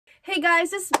Hey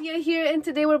guys, it's Bia here, and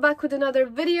today we're back with another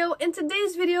video. In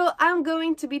today's video, I'm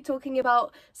going to be talking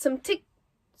about some tips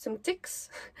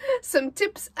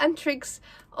and tricks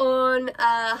on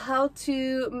how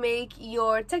to make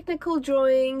your technical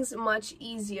drawings much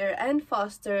easier and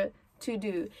faster to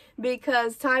do,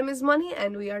 because time is money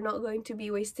and we are not going to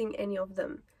be wasting any of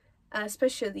them,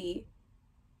 especially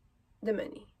the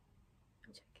money.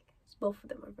 I'm joking, guys. Both of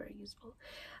them are very useful,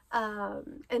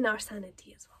 and our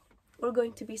sanity as well. We're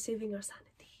going to be saving our sanity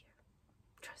here,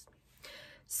 trust me.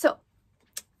 So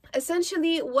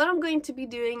essentially what I'm going to be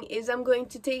doing is I'm going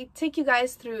to take you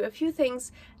guys through a few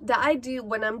things that I do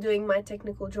when I'm doing my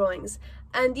technical drawings,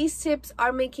 and these tips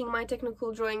are making my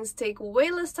technical drawings take way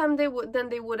less time than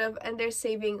they would have, and they're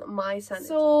saving my sanity.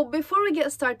 So before we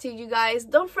get started, you guys,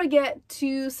 don't forget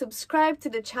to subscribe to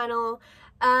the channel,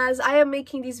 as I am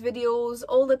making these videos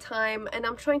all the time and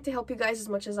I'm trying to help you guys as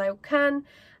much as I can.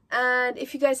 And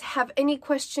if you guys have any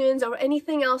questions or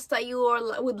anything else that you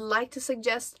would like to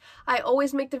suggest, I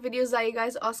always make the videos that you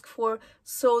guys ask for.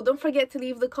 So don't forget to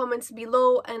leave the comments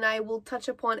below and I will touch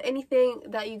upon anything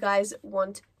that you guys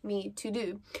want me to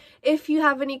do. If you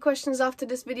have any questions after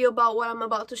this video about what I'm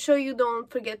about to show you,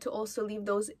 don't forget to also leave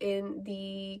those in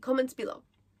the comments below.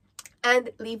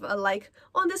 And leave a like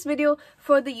on this video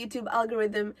for the YouTube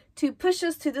algorithm to push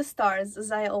us to the stars, as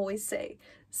I always say.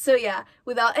 So yeah,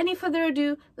 without any further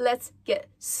ado, let's get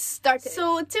started.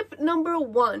 So tip number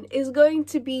one is going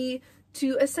to be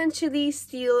to essentially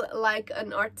steal like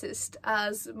an artist,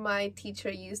 as my teacher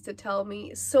used to tell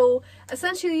me. So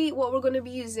essentially what we're going to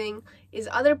be using is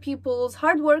other people's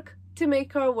hard work to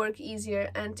make our work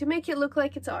easier and to make it look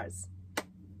like it's ours.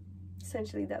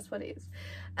 Essentially that's what it is.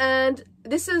 And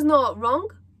this is not wrong,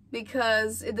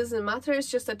 because it doesn't matter,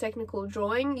 it's just a technical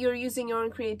drawing. You're using your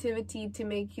own creativity to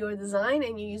make your design,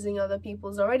 and you're using other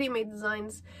people's already made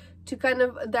designs to kind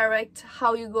of direct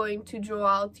how you're going to draw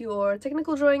out your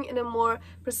technical drawing in a more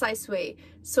precise way.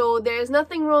 So there's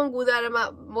nothing wrong with that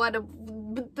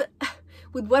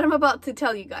with what I'm about to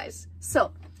tell you guys.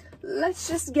 So let's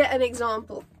just get an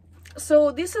example.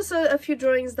 So this is a few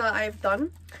drawings that I've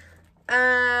done.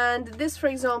 And this, for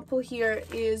example, here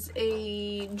is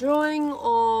a drawing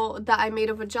that I made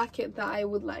of a jacket that I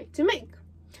would like to make.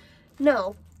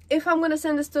 Now, if I'm going to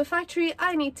send this to a factory,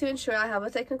 I need to ensure I have a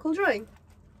technical drawing.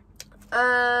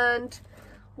 And,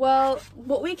 well,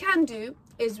 what we can do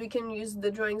is we can use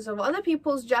the drawings of other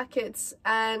people's jackets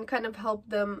and kind of help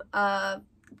them,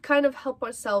 help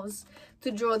ourselves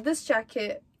to draw this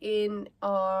jacket in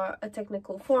a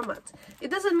technical format.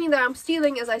 It doesn't mean that I'm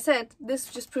stealing, as I said. This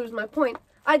just proves my point.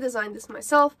 I designed this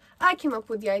myself, I came up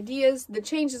with the ideas, the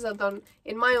changes are done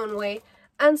in my own way,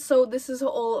 and so this is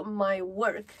all my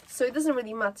work, so it doesn't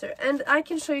really matter. And I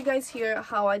can show you guys here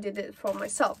how I did it for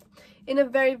myself in a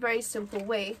very, very simple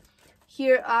way.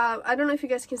 Here, I don't know if you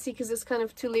guys can see because there's kind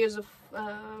of two layers of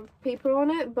paper on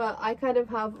it, but I kind of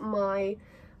have my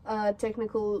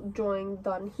technical drawing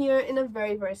done here in a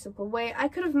very, very simple way. I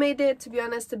could have made it, to be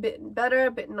honest, a bit better,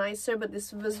 a bit nicer, but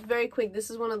this was very quick. This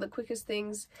is one of the quickest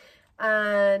things,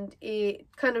 and it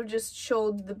kind of just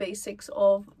showed the basics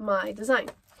of my design.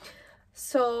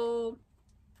 So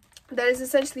that is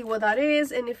essentially what that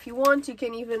is, and if you want, you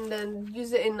can even then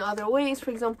use it in other ways,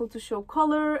 for example, to show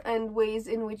color and ways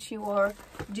in which you are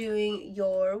doing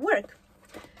your work.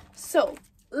 So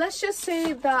let's just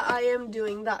say that I am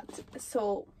doing that.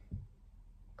 So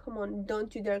come on,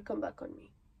 don't you dare come back on me.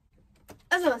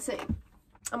 As I was saying,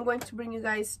 I'm going to bring you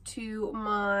guys to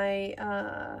my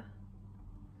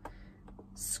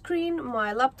screen,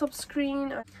 my laptop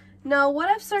screen. Now what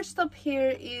I've searched up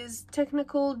here is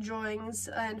technical drawings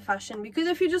and fashion, because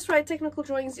if you just write technical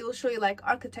drawings, it will show you like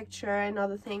architecture and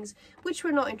other things which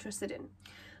we're not interested in.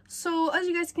 So as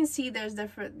you guys can see, there's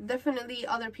definitely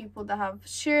other people that have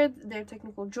shared their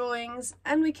technical drawings,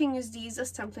 and we can use these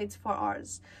as templates for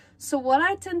ours. So what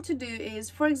I tend to do is,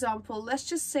 for example, let's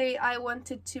just say I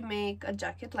wanted to make a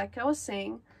jacket like I was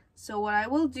saying. So what I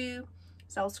will do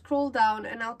is I'll scroll down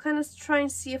and I'll kind of try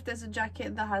and see if there's a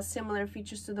jacket that has similar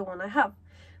features to the one I have.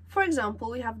 For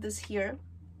example, we have this here.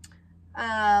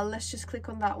 Let's just click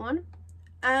on that one.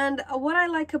 And what I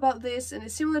like about this, and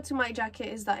it's similar to my jacket,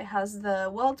 is that it has the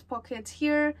welt pocket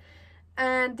here,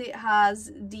 and it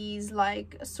has these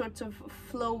like sort of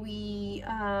flowy,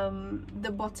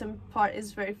 the bottom part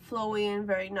is very flowy and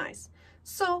very nice.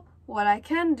 So what I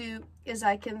can do is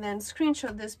I can then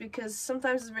screenshot this, because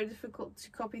sometimes it's very difficult to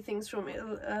copy things from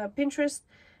Pinterest.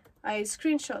 I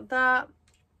screenshot that,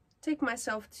 take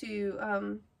myself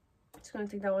to it's going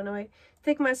to take that one away,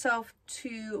 take myself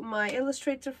to my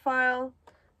Illustrator file,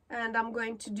 and I'm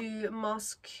going to do a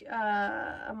mask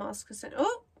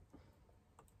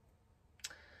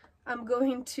I'm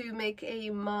going to make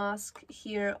a mask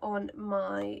here on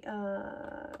my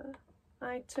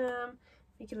item,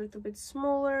 make it a little bit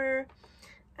smaller,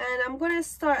 and I'm going to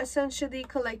start essentially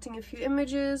collecting a few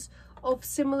images of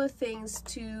similar things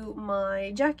to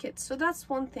my jacket. So that's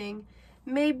one thing.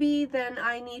 Maybe then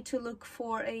I need to look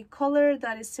for a color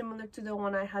that is similar to the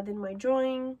one I had in my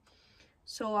drawing.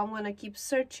 So I'm going to keep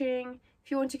searching. If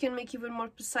you want, you can make even more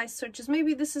precise searches.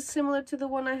 Maybe this is similar to the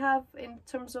one I have in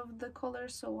terms of the color.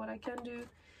 So what I can do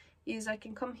is I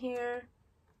can come here.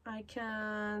 I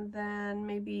can then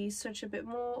maybe search a bit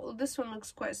more. This one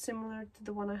looks quite similar to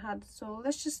the one I had. So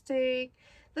let's just take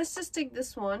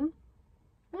this one.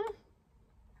 I'm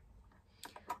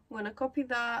going to copy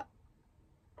that.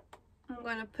 I'm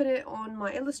going to put it on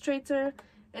my Illustrator.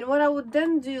 And what I would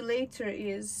then do later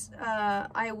is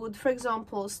I would, for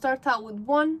example, start out with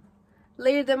one,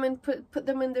 layer them and put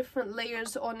them in different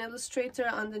layers on Illustrator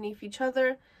underneath each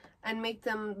other, and make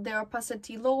them their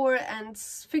opacity lower, and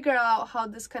figure out how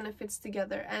this kind of fits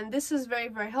together. And this is very,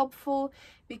 very helpful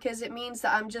because it means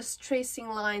that I'm just tracing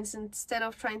lines instead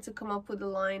of trying to come up with a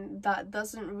line that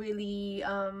doesn't really,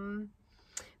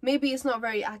 maybe it's not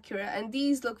very accurate, and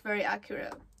these look very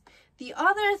accurate. The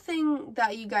other thing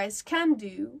that you guys can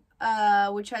do,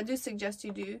 which I do suggest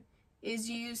you do, is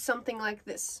use something like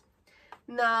this.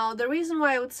 Now, the reason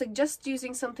why I would suggest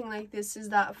using something like this is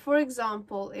that, for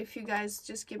example, if you guys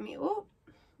just give me, oh,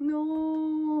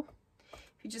 no,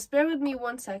 if you just bear with me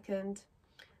 1 second.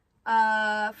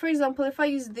 For example, if I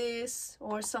use this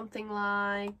or something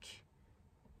like,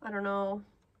 I don't know,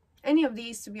 any of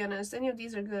these, to be honest, any of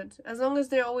these are good. As long as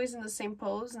they're always in the same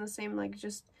pose, in the same, like,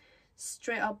 just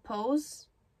straight up pose,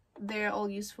 they're all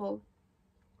useful.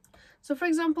 So for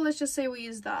example, let's just say we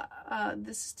use that.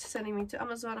 This is sending me to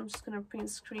Amazon. I'm just gonna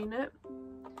print screen it,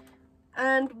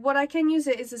 and what I can use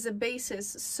it is as a basis.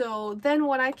 So then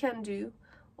what I can do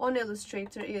on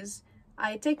Illustrator is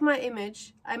I take my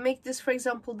image, I make this, for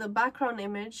example, the background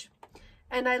image,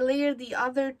 and I layer the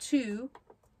other two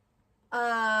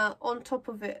on top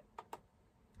of it,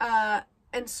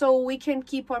 and so we can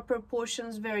keep our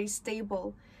proportions very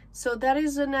stable. So that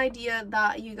is an idea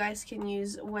that you guys can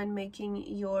use when making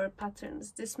your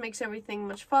patterns. This makes everything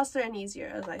much faster and easier,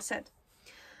 as I said.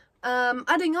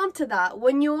 Adding on to that,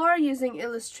 when you are using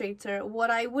Illustrator,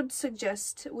 what I would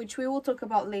suggest, which we will talk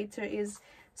about later, is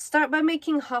start by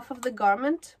making half of the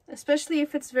garment, especially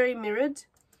if it's very mirrored.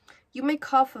 You make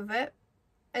half of it,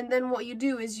 and then what you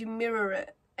do is you mirror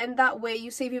it. And that way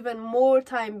you save even more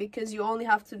time because you only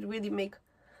have to really make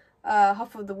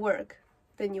half of the work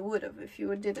than you would have if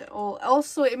you did it all.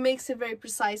 Also, it makes it very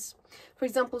precise. For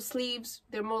example, sleeves,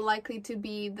 they're more likely to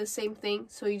be the same thing,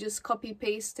 so you just copy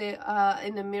paste it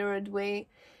in a mirrored way.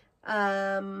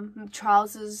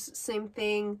 Trousers, same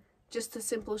thing. Just a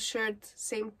simple shirt,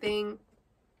 same thing.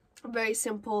 Very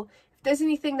simple. If there's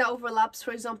anything that overlaps,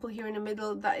 for example here in the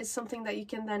middle, that is something that you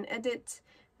can then edit,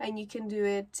 and you can do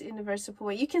it in a very simple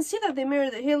way. You can see that they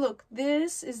mirrored it here. Look,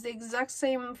 this is the exact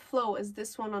same flow as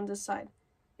this one on this side.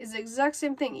 It's the exact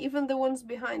same thing. Even the ones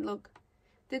behind, look,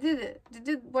 they did it. They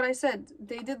did what I said.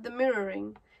 They did the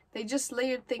mirroring. They just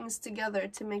layered things together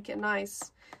to make it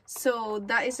nice. So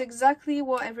that is exactly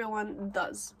what everyone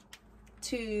does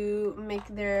to make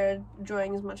their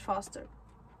drawings much faster.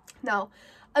 Now,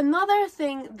 another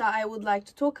thing that I would like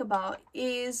to talk about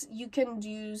is you can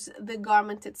use the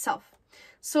garment itself.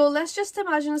 So let's just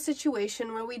imagine a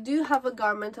situation where we do have a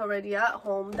garment already at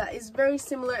home that is very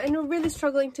similar, and we're really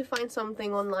struggling to find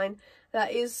something online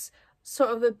that is sort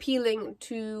of appealing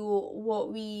to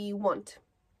what we want.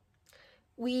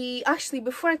 We actually,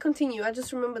 before I continue, I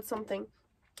just remembered something.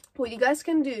 What you guys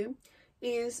can do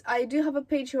is, I do have a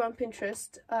page here on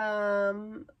Pinterest,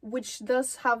 which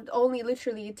does have only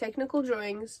literally technical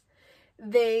drawings.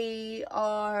 They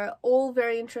are all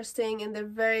very interesting and they're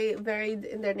very varied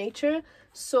in their nature.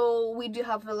 So we do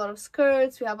have a lot of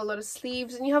skirts, we have a lot of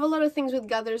sleeves, and you have a lot of things with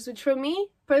gathers, which for me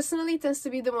personally tends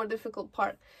to be the more difficult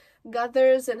part.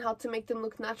 Gathers and how to make them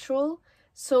look natural.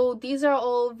 So these are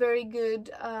all very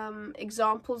good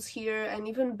examples here, and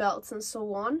even belts and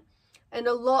so on. And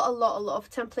a lot of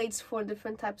templates for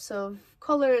different types of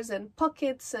colors and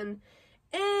pockets and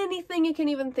anything you can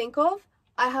even think of.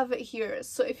 I have it here.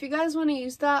 So if you guys want to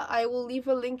use that, I will leave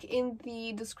a link in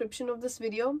the description of this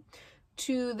video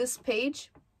to this page,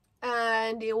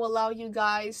 and it will allow you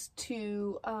guys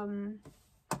to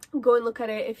go and look at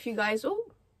it if you guys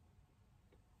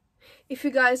if you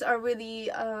guys are really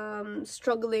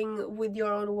struggling with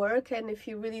your own work, and if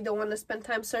you really don't want to spend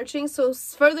time searching, so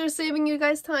further saving you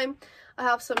guys time, I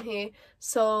have some here.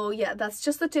 So yeah, that's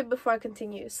just the tip before I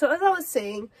continue. So as I was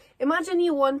saying, imagine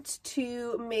you want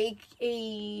to make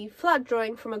a flat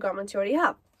drawing from a garment you already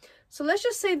have. So let's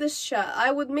just say this shirt,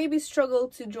 I would maybe struggle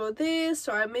to draw this,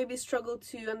 or I maybe struggle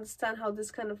to understand how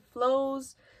this kind of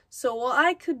flows. So what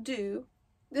I could do,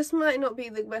 this might not be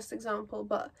the best example,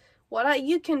 but what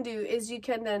you can do is you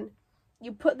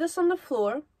put this on the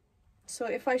floor. So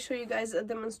if I show you guys a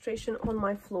demonstration on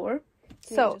my floor.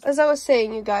 So as I was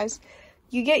saying, you guys,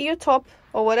 you get your top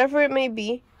or whatever it may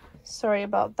be. Sorry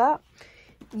about that.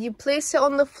 You place it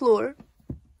on the floor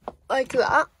like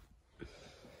that.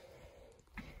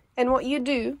 And what you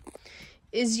do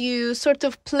is you sort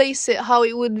of place it how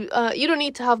it would, you don't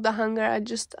need to have the hanger, I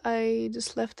just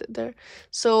left it there.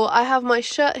 So I have my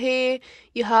shirt here,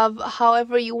 you have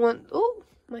however you want, oh,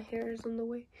 my hair is on the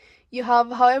way. You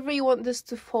have however you want this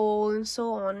to fall and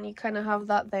so on, you kind of have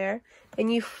that there.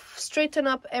 And you straighten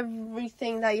up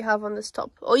everything that you have on this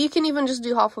top. Or you can even just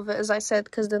do half of it, as I said,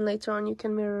 because then later on you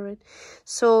can mirror it.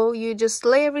 So you just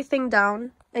lay everything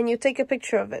down and you take a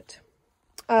picture of it.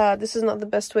 This is not the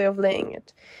best way of laying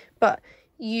it, but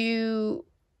you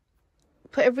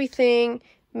put everything,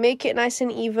 make it nice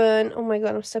and even. Oh my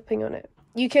god, I'm stepping on it.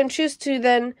 You can choose to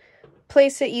then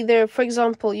place it either, for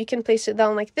example, you can place it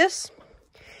down like this.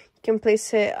 You can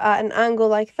place it at an angle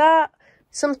like that.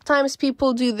 Sometimes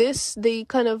people do this, they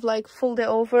kind of like fold it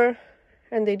over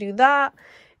and they do that.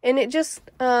 And it just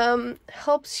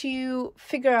helps you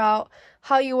figure out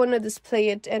how you want to display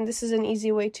it, and this is an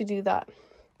easy way to do that.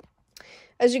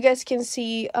 As you guys can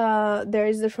see, there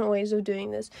is different ways of doing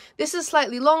this. This is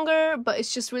slightly longer, but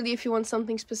it's just really if you want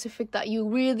something specific that you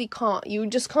really can't. You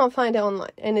just can't find it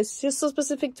online. And it's just so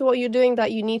specific to what you're doing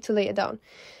that you need to lay it down.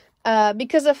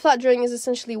 Because a flat drawing is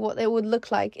essentially what it would look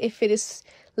like if it is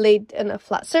laid in a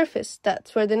flat surface.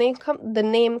 That's where the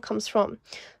name comes from.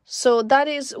 So that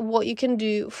is what you can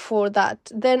do for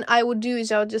that. Then I would do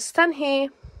is I would just stand here,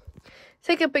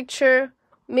 take a picture.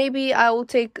 Maybe I will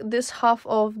take this half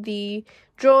of the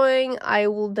drawing, I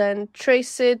will then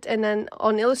trace it and then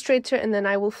on Illustrator, and then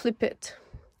I will flip it.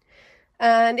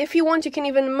 And if you want, you can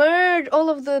even merge all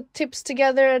of the tips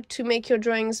together to make your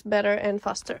drawings better and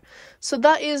faster. So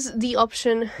that is the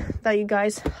option that you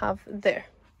guys have there.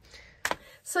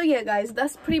 So yeah guys,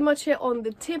 that's pretty much it on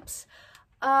the tips.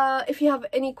 If you have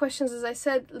any questions, as I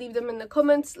said, leave them in the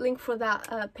comments. Link for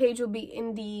that page will be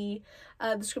in the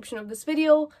description of this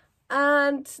video.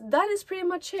 And that is pretty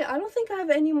much it. I don't think I have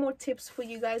any more tips for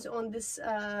you guys on this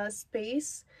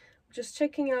space. Just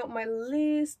checking out my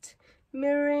list,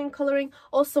 mirroring, coloring.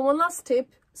 Also, one last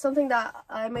tip, something that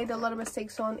I made a lot of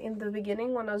mistakes on in the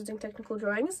beginning when I was doing technical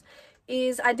drawings,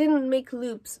 is I didn't make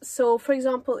loops. So, for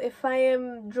example, if I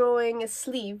am drawing a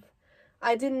sleeve,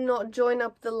 I did not join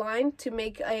up the line to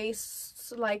make a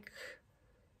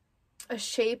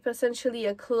shape, essentially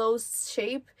a closed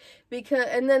shape,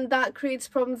 and then that creates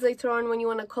problems later on when you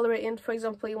want to color it in. For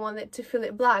example, you want it to fill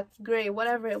it black, gray,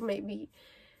 whatever it may be.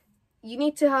 You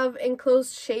need to have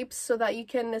enclosed shapes so that you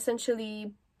can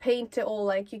essentially paint it all,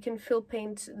 like you can fill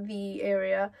paint the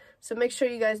area. So make sure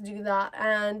you guys do that.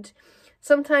 And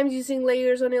sometimes using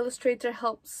layers on Illustrator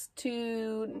helps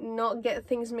to not get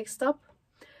things mixed up.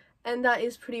 And that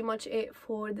is pretty much it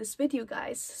for this video,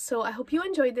 guys. So I hope you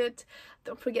enjoyed it.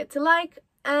 Don't forget to like,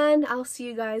 and I'll see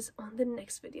you guys on the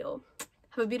next video.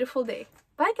 Have a beautiful day.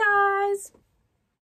 Bye, guys!